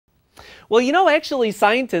Well, you know, actually,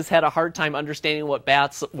 scientists had a hard time understanding what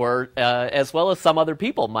bats were, as well as some other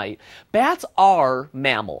people might. Bats are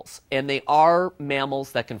mammals, and they are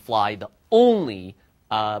mammals that can fly, the only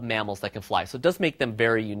mammals that can fly. So it does make them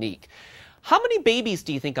very unique. How many babies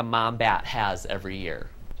do you think a mom bat has every year?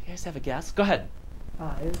 Do you guys have a guess? Go ahead.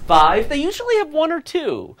 5. 5. They usually have 1 or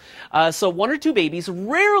 2. So 1 or 2 babies.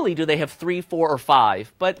 Rarely do they have 3, 4, or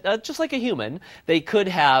 5. But just like a human, they could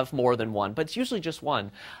have more than 1. But it's usually just 1.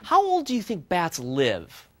 How old do you think bats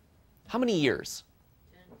live? How many years?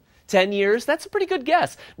 10 years? That's a pretty good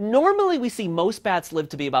guess. Normally, we see most bats live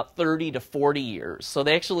to be about 30 to 40 years. So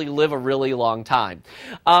they actually live a really long time.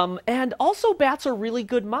 And also, bats are really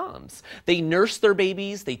good moms. They nurse their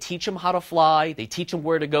babies. They teach them how to fly. They teach them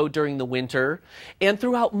where to go during the winter. And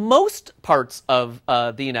throughout most parts of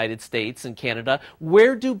the United States and Canada,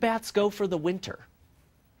 where do bats go for the winter?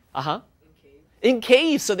 In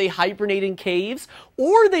caves, so they hibernate in caves,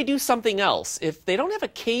 or they do something else. If they don't have a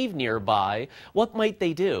cave nearby, what might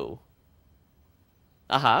they do?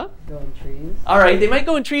 Go in trees. All right, they might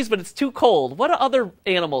go in trees, but it's too cold. What are other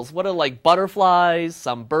animals? What are like butterflies,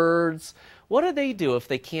 some birds? What do they do if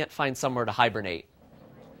they can't find somewhere to hibernate?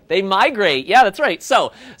 They migrate. Yeah, that's right.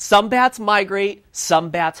 So some bats migrate, some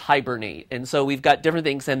bats hibernate. And so we've got different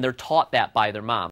things, and they're taught that by their mom.